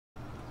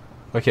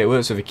Okay, it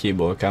works with a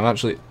keyboard. Okay, I'm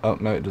actually... Oh,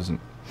 no, it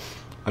doesn't.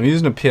 I'm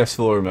using a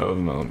PS4 remote at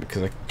the moment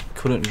because I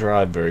couldn't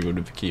drive very good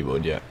with the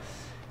keyboard yet.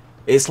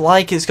 It's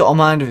like it's got a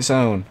mind of its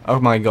own. Oh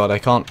my god, I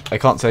can't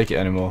take it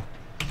anymore.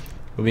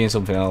 We're being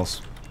something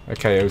else.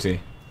 Okay, Ozzy.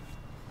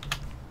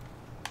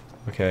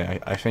 Okay,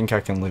 I think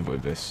I can live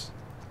with this.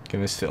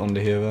 Can this fit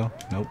under here though?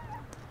 Nope.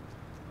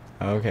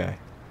 Okay.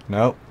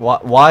 Nope.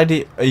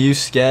 Why are you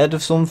scared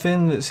of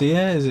something that's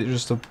here? Is it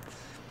just a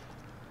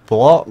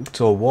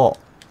blocked or what?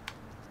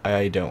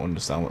 I don't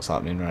understand what's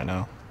happening right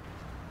now.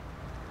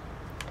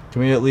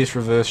 Can we at least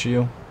reverse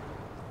you?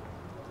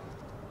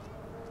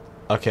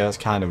 Okay, that's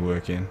kind of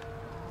working.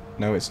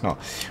 No, it's not.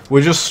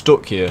 We're just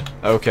stuck here.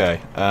 Okay,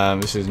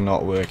 this is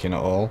not working at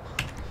all.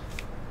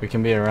 We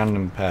can be a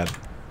random pet.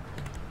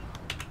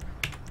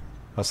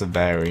 That's a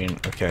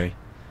variant. Okay.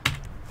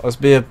 Let's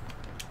be a...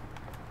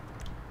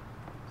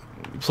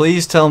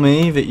 Please tell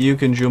me that you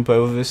can jump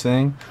over this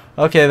thing.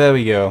 Okay, there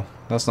we go.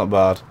 That's not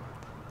bad.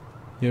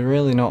 You're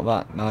really not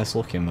that nice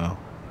looking though.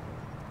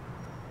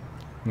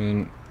 I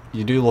mean,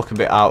 you do look a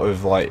bit out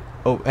of like...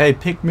 Oh, hey,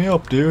 pick me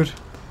up, dude.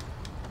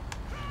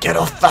 Get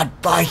off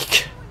that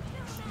bike!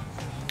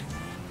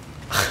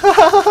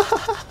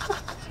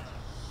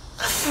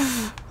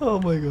 Oh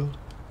my god.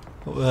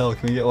 What the hell,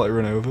 can we get like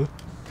run over?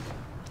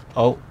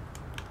 Oh.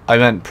 I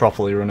meant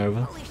properly run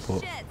over.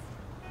 But...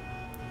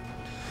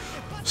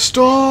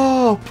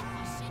 Stop!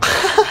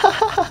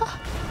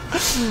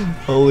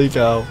 Holy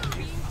cow.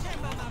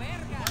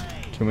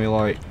 Can we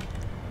like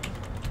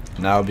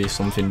now be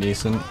something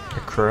decent? A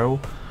crow?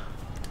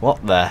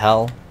 What the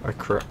hell? A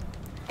crow?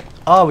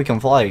 Oh, we can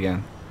fly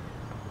again.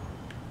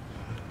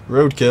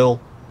 Roadkill.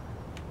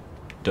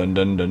 Dun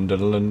dun dun dun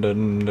dun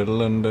dun dun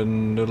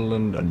dun dun dun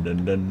dun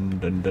dun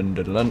dun dun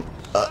dun dun.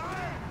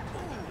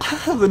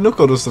 The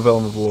knuckle just fell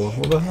on the floor.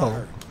 What the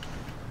hell?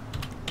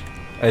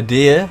 A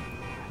deer?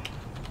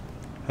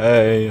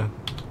 Hey.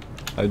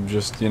 I'm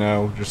just, you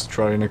know, just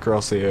trying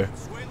across here.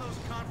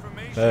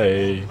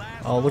 Hey.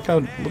 Oh, look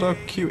how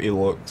cute he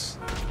looks.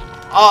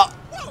 Ah!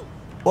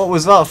 What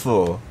was that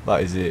for?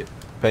 That is it.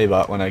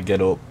 Payback when I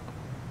get up.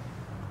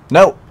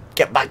 No!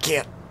 Get back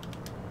here!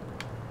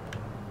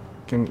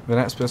 Can the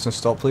next person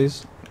stop,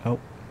 please? Nope.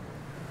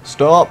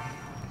 Stop!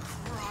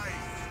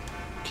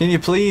 Can you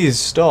please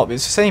stop?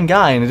 It's the same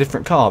guy in a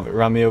different car that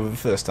ran me over the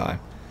first time.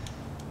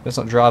 Let's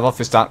not drive off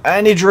this time.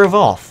 And he drove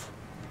off!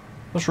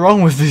 What's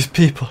wrong with these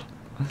people?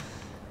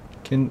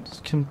 Can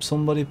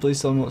somebody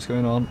please tell me what's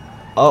going on?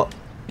 Oh,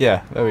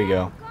 yeah, there we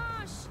go.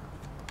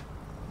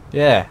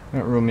 Yeah,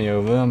 don't run me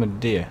over, I'm a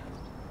deer.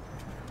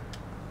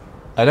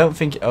 I don't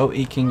think... Oh,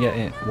 he can get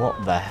in.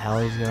 What the hell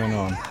is going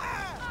on?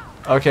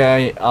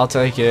 Okay, I'll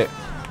take it.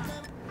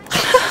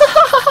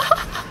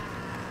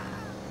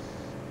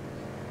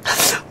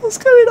 What's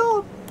going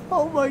on?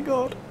 Oh my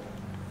god.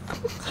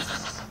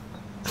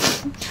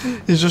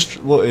 He's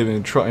just looking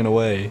and trotting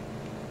away.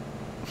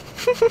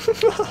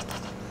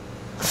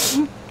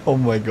 Oh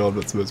my god,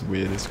 that's the most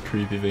weirdest,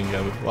 creepy thing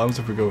ever. What happens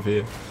if we go over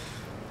here?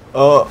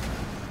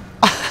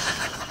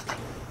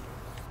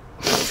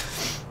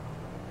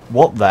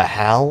 What the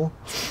hell?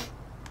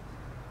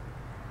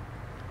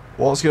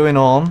 What's going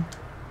on?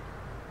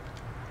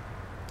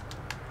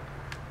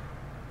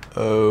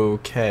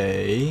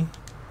 Okay.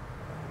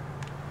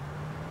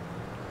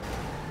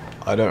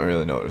 I don't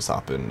really know what just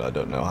happened. I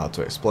don't know how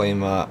to explain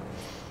that.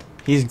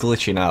 He's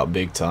glitching out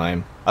big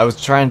time. I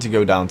was trying to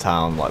go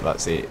downtown, like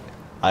that's it.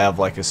 I have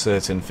like a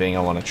certain thing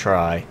I want to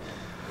try.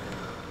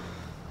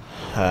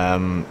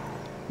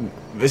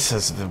 This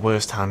is the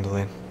worst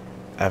handling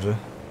ever.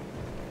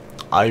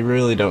 I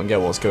really don't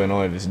get what's going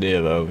on with this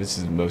deer though. This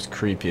is the most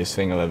creepiest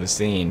thing I've ever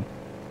seen.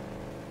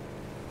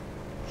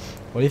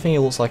 What do you think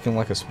it looks like in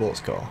like a sports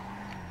car?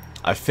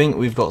 I think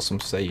we've got some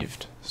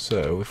saved.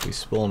 So if we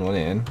spawn one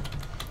in,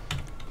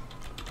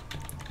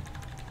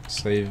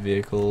 save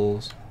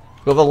vehicles.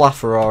 We've got the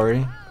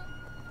LaFerrari.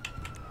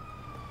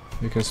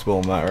 We can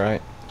spawn that,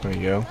 right? There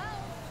you go.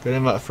 Get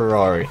in that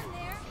Ferrari.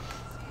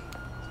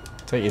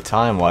 Take your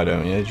time, why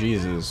don't you?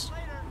 Jesus.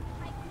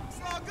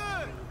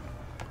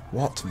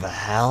 What the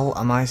hell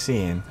am I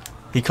seeing?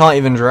 He can't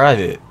even drive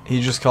it.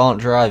 He just can't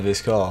drive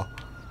this car.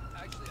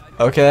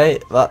 Okay,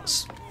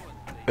 that's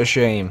a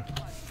shame.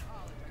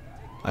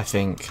 I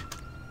think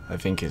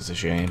it's a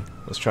shame.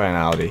 Let's try an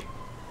Audi.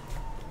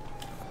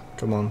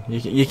 Come on,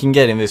 you can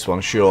get in this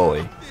one,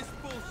 surely.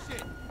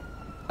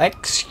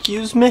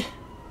 Excuse me?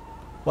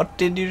 What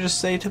did you just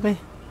say to me?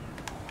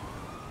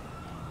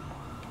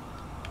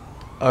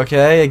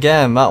 Okay,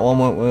 again, that one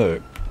won't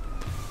work.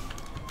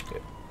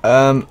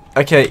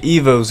 Okay,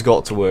 Evo's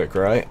got to work,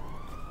 right?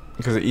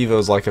 Because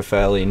Evo's like a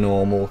fairly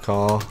normal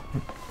car.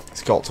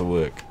 It's got to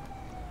work.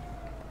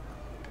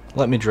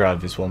 Let me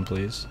drive this one,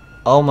 please.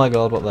 Oh my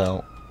god, what the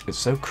hell? It's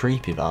so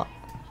creepy, that.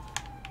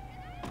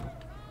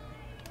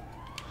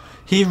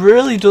 He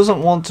really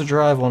doesn't want to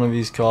drive one of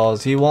these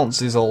cars. He wants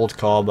his old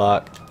car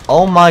back.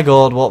 Oh my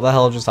god, what the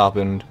hell just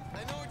happened?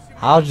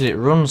 How did it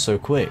run so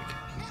quick?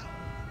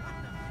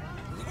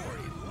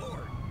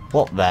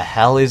 What the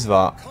hell is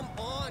that?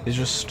 He's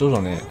just stood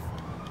on it.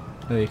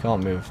 No, you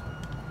can't move.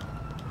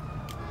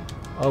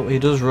 Oh, he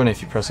does run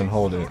if you press and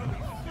hold it.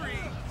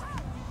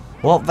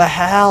 What the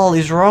hell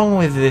is wrong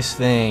with this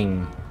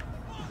thing?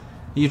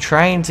 Are you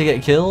trying to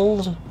get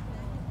killed?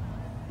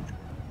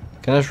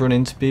 Can I just run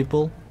into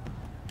people?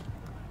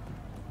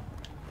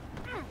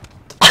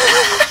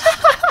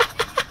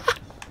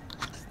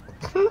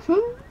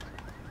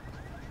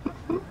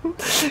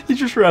 He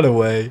just ran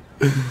away.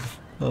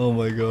 Oh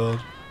my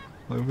god.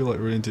 I feel like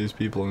running into these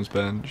people on this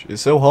bench.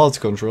 It's so hard to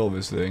control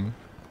this thing.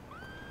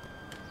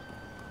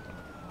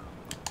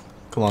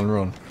 Come on,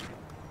 run.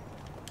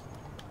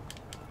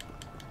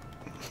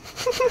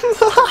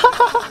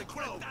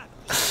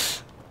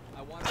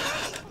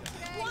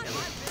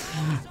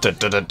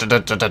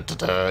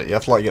 You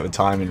have to like get the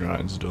timing right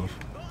and stuff.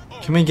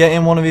 Can we get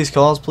in one of these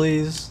cars,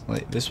 please?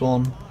 Like this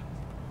one.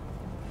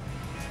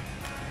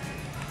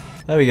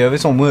 There we go.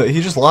 This one worked. He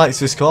just likes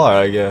this car,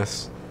 I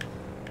guess.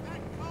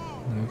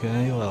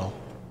 Okay, well,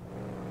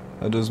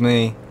 that does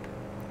me.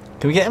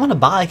 Can we get him on a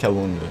bike? I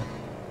wonder.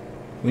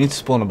 We need to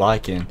spawn a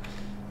bike in.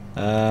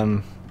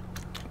 Where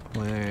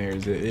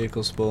is it?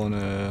 Vehicle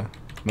spawner.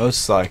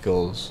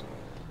 Motorcycles.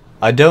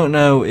 I don't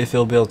know if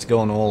he'll be able to go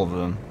on all of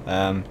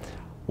them.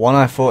 One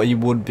I thought he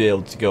would be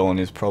able to go on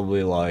is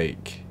probably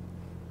like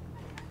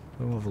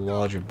one of the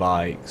larger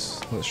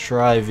bikes. Let's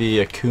try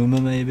the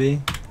Akuma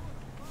maybe.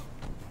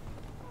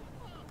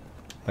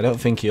 I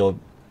don't think he'll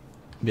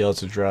be able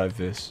to drive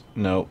this.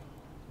 Nope.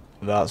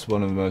 That's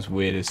one of the most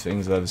weirdest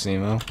things I've ever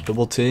seen though.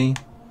 Double T.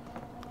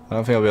 I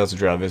don't think I'll be able to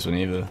drive this one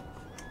either.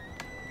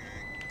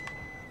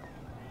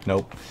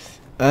 Nope.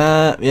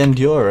 The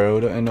Enduro,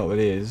 don't know what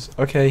it is.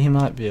 Okay, he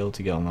might be able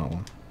to get on that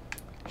one.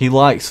 He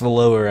likes the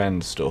lower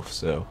end stuff,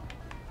 so.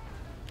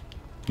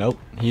 Nope,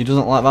 he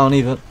doesn't like that one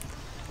either.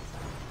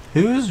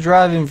 Who's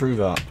driving through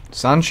that?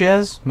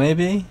 Sanchez?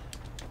 Maybe?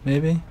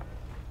 Maybe?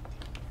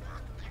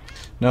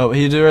 No,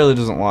 he really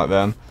doesn't like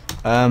them.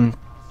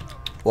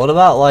 What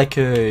about like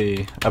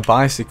a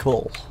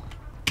bicycle?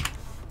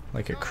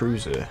 Like a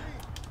cruiser?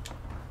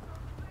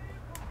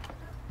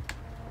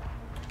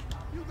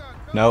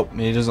 Nope,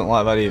 he doesn't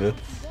like that either.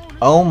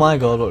 Oh my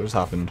god, what just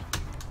happened?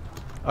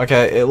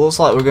 Okay, it looks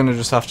like we're gonna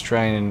just have to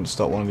try and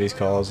stop one of these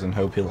cars and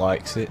hope he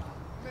likes it.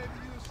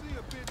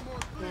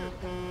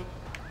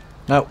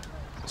 Nope.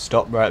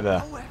 Stop right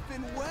there.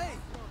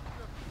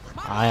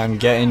 I am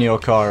getting your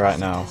car right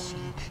now.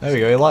 There we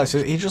go, he likes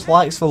it. He just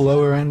likes the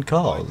lower end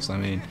cars. I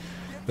mean,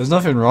 there's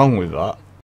nothing wrong with that.